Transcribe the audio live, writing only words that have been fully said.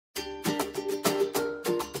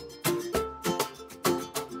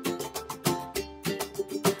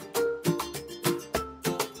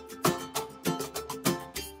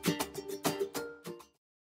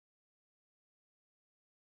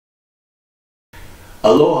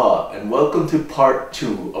Aloha and welcome to part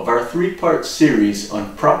 2 of our 3-part series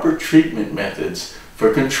on proper treatment methods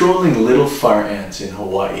for controlling little fire ants in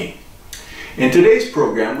Hawaii. In today's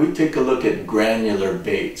program we take a look at granular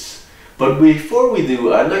baits. But before we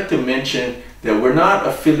do, I'd like to mention that we're not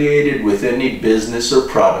affiliated with any business or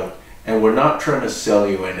product and we're not trying to sell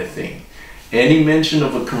you anything. Any mention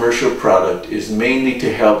of a commercial product is mainly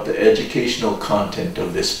to help the educational content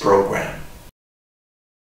of this program.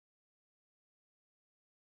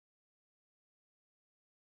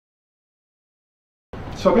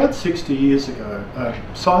 So about 60 years ago,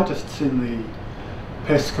 scientists in the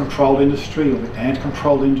pest control industry or the ant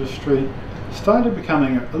control industry started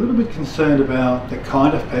becoming a little bit concerned about the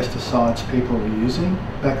kind of pesticides people were using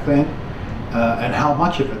back then and how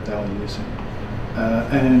much of it they were using.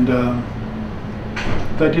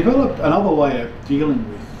 They developed another way of dealing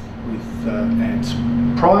with ants.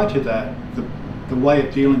 Prior to that, the way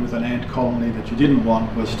of dealing with an ant colony that you didn't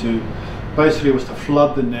want was to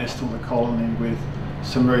flood the nest or the colony with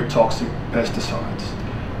some very toxic pesticides,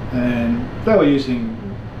 and they were using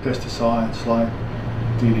pesticides like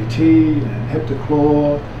DDT and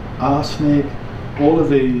heptachlor, arsenic, all of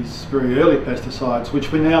these very early pesticides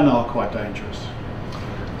which we now know are quite dangerous.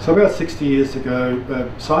 So about 60 years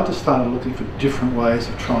ago, scientists started looking for different ways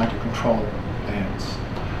of trying to control ants,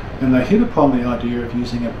 and they hit upon the idea of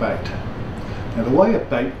using a bait. Now the way a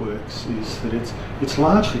bait works is that it's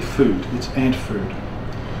largely food, it's ant food.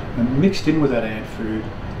 And mixed in with that ant food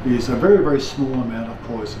is a very, very small amount of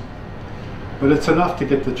poison. But it's enough to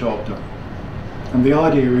get the job done. And the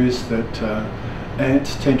idea is that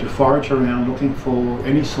ants tend to forage around looking for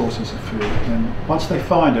any sources of food. And once they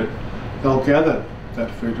find it, they'll gather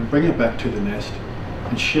that food and bring it back to the nest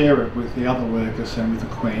and share it with the other workers and with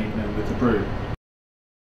the queen and with the brood.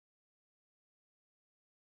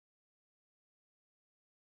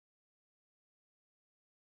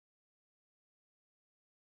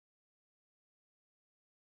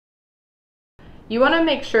 You want to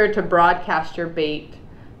make sure to broadcast your bait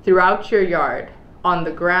throughout your yard, on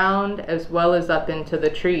the ground as well as up into the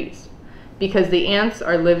trees, because the ants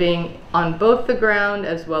are living on both the ground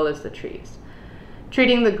as well as the trees.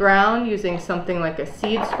 Treating the ground using something like a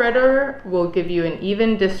seed spreader will give you an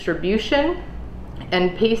even distribution,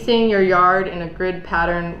 and pacing your yard in a grid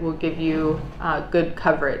pattern will give you good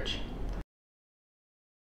coverage.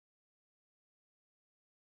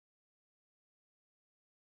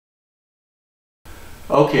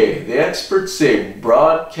 Okay, the experts say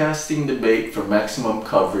broadcasting the bait for maximum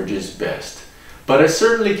coverage is best, but I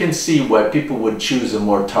certainly can see why people would choose a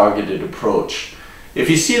more targeted approach. If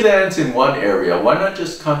you see the ants in one area, why not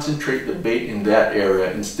just concentrate the bait in that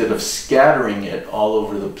area instead of scattering it all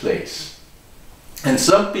over the place? And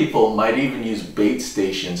some people might even use bait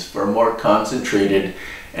stations for a more concentrated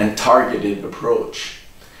and targeted approach.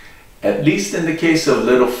 At least in the case of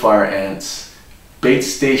little fire ants, bait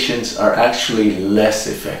stations are actually less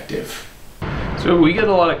effective. So we get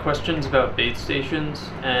a lot of questions about bait stations,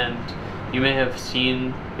 and you may have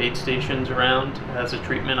seen bait stations around as a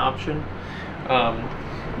treatment option.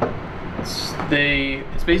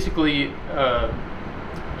 It's basically a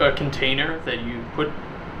container that you put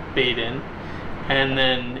bait in, and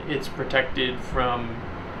then it's protected from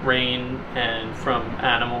rain and from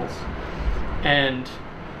animals. And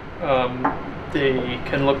they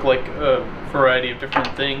can look like a variety of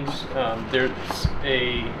different things. There's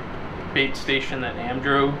a bait station that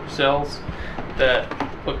Amdro sells that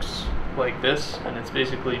looks like this, and it's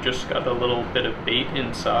basically just got a little bit of bait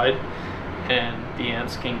inside, and the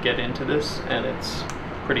ants can get into this, and it's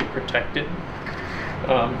pretty protected.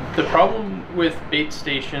 The problem with bait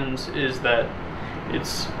stations is that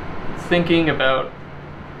it's thinking about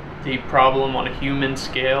the problem on a human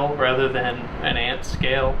scale rather than an ant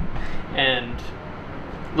scale, and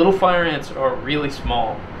little fire ants are really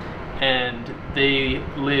small, and they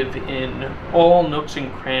live in all nooks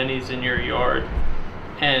and crannies in your yard,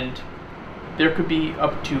 and there could be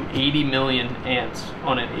up to 80 million ants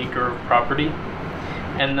on an acre of property,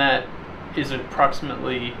 and that is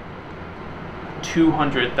approximately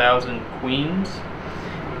 200,000 queens.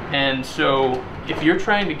 And so if you're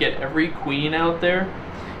trying to get every queen out there,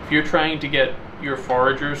 if you're trying to get your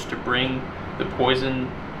foragers to bring the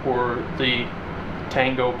poison or the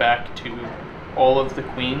tango back to all of the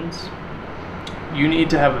queens, you need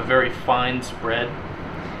to have a very fine spread.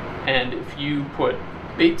 And if you put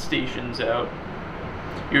bait stations out,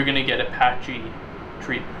 you're going to get a patchy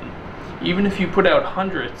treatment. Even if you put out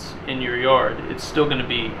hundreds in your yard, it's still going to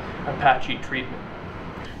be a patchy treatment.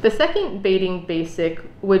 The second baiting basic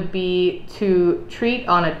would be to treat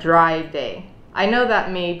on a dry day. I know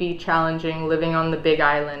that may be challenging living on the Big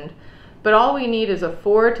Island, but all we need is a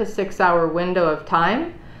 4 to 6 hour window of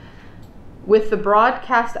time. With the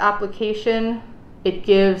broadcast application, it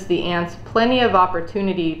gives the ants plenty of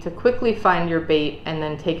opportunity to quickly find your bait and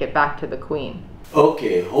then take it back to the queen.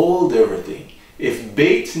 Okay, hold everything. If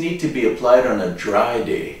baits need to be applied on a dry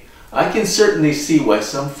day, I can certainly see why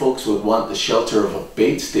some folks would want the shelter of a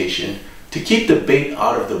bait station to keep the bait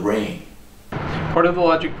out of the rain. Part of the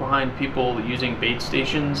logic behind people using bait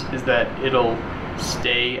stations is that it'll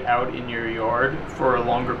stay out in your yard for a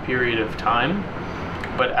longer period of time.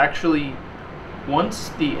 But actually, once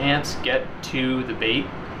the ants get to the bait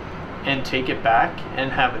and take it back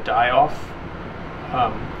and have a die-off,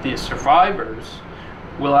 the survivors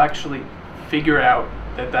will actually figure out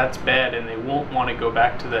that that's bad and they won't want to go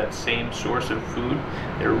back to that same source of food.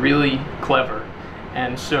 They're really clever.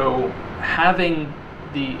 And so having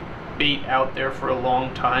the bait out there for a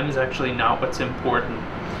long time is actually not what's important.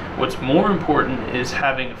 What's more important is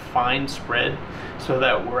having a fine spread so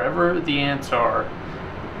that wherever the ants are,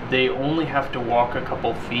 they only have to walk a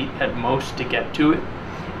couple feet at most to get to it,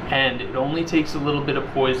 and it only takes a little bit of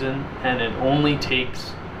poison, and it only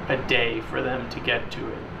takes a day for them to get to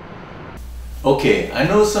it. Okay, I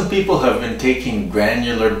know some people have been taking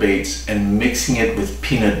granular baits and mixing it with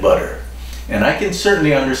peanut butter, and I can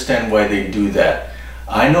certainly understand why they do that.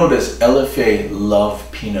 I notice LFA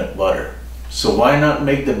love peanut butter, so why not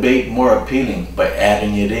make the bait more appealing by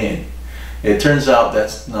adding it in? It turns out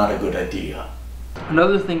that's not a good idea.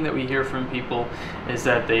 Another thing that we hear from people is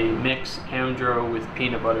that they mix Amdro with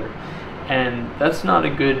peanut butter, and that's not a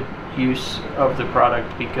good use of the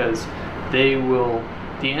product because the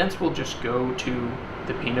ants will just go to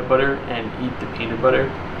the peanut butter and eat the peanut butter,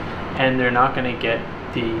 and they're not going to get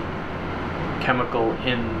the chemical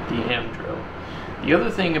in the Amdro. The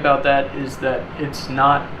other thing about that is that it's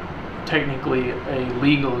not technically a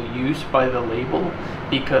legal use by the label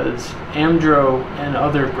because Amdro and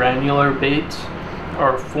other granular baits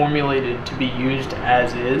are formulated to be used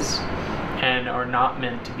as is and are not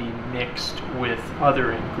meant to be mixed with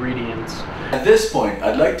other ingredients. At this point,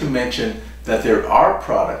 I'd like to mention that there are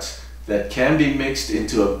products that can be mixed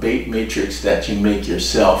into a bait matrix that you make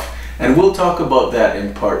yourself, and we'll talk about that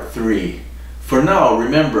in part 3. For now,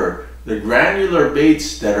 remember, the granular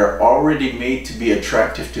baits that are already made to be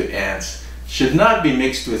attractive to ants should not be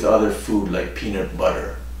mixed with other food like peanut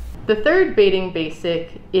butter. The third baiting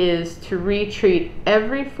basic is to retreat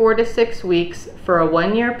every 4 to 6 weeks for a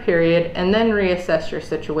 1-year period and then reassess your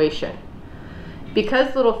situation.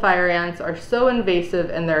 Because little fire ants are so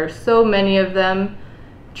invasive and there are so many of them,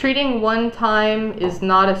 treating one time is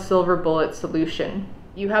not a silver bullet solution.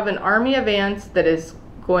 You have an army of ants that is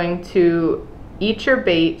going to eat your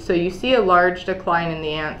bait, so you see a large decline in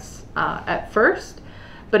the ants at first.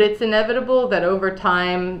 But it's inevitable that over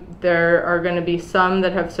time there are going to be some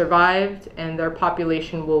that have survived and their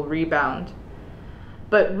population will rebound.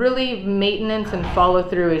 But really, maintenance and follow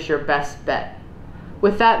through is your best bet.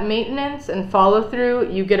 With that maintenance and follow through,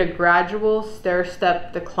 you get a gradual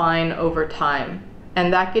stair-step decline over time,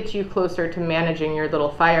 and that gets you closer to managing your little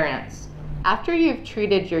fire ants. After you've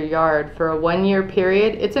treated your yard for a 1-year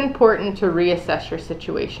period, it's important to reassess your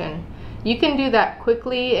situation. You can do that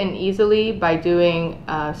quickly and easily by doing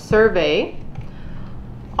a survey.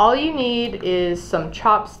 All you need is some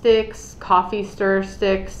chopsticks, coffee stir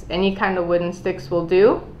sticks, any kind of wooden sticks will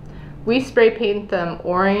do. We spray paint them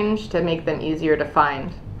orange to make them easier to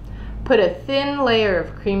find. Put a thin layer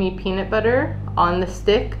of creamy peanut butter on the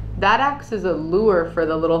stick. That acts as a lure for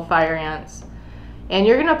the little fire ants. And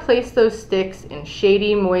you're gonna place those sticks in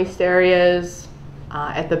shady, moist areas,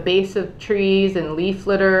 at the base of trees and leaf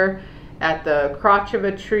litter, at the crotch of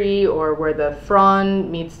a tree, or where the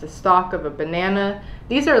frond meets the stalk of a banana.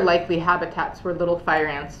 These are likely habitats where little fire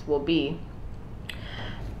ants will be.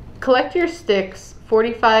 Collect your sticks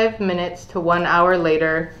 45 minutes to 1 hour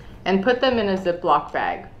later and put them in a Ziploc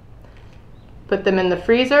bag. Put them in the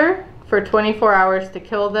freezer for 24 hours to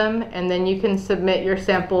kill them, and then you can submit your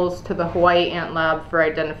samples to the Hawaii Ant Lab for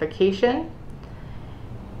identification.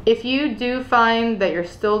 If you do find that you're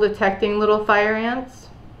still detecting little fire ants,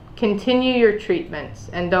 continue your treatments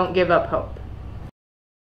and don't give up hope.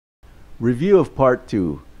 Review of Part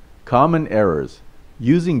 2. Common errors.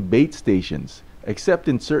 Using bait stations, except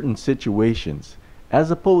in certain situations,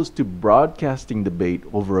 as opposed to broadcasting the bait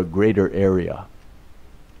over a greater area.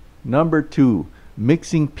 Number 2.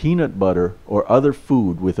 Mixing peanut butter or other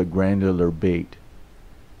food with a granular bait.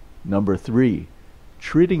 Number 3.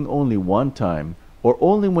 Treating only one time or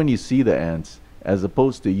only when you see the ants, as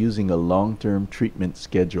opposed to using a long-term treatment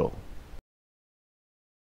schedule.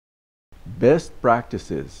 Best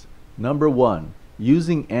practices. Number 1.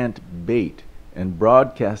 Using ant bait and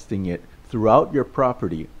broadcasting it throughout your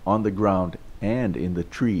property on the ground and in the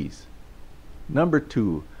trees. Number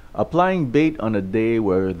 2, applying bait on a day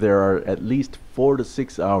where there are at least 4 to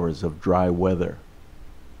 6 hours of dry weather.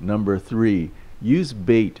 Number 3, use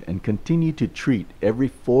bait and continue to treat every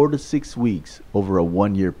 4 to 6 weeks over a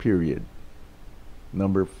 1-year period.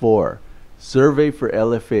 Number 4, survey for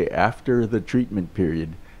LFA after the treatment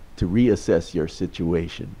period to reassess your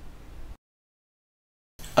situation.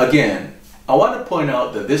 Again, I want to point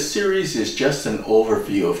out that this series is just an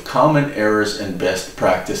overview of common errors and best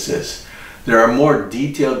practices. There are more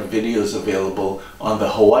detailed videos available on the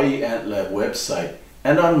Hawaii Ant Lab website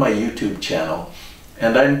and on my YouTube channel,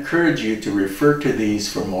 and I encourage you to refer to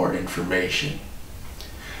these for more information.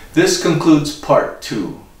 This concludes part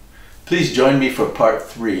 2. Please join me for part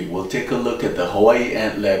 3. We'll take a look at the Hawaii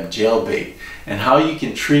Ant Lab gel bait and how you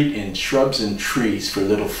can treat in shrubs and trees for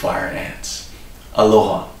little fire ants.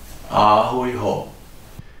 Aloha. Ahui ho.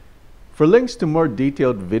 For links to more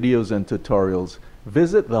detailed videos and tutorials,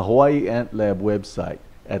 visit the Hawaii Ant Lab website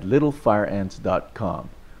at littlefireants.com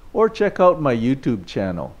or check out my YouTube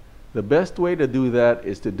channel. The best way to do that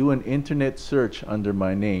is to do an internet search under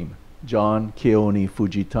my name, John Keoni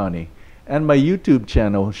Fujitani, and my YouTube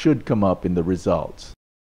channel should come up in the results.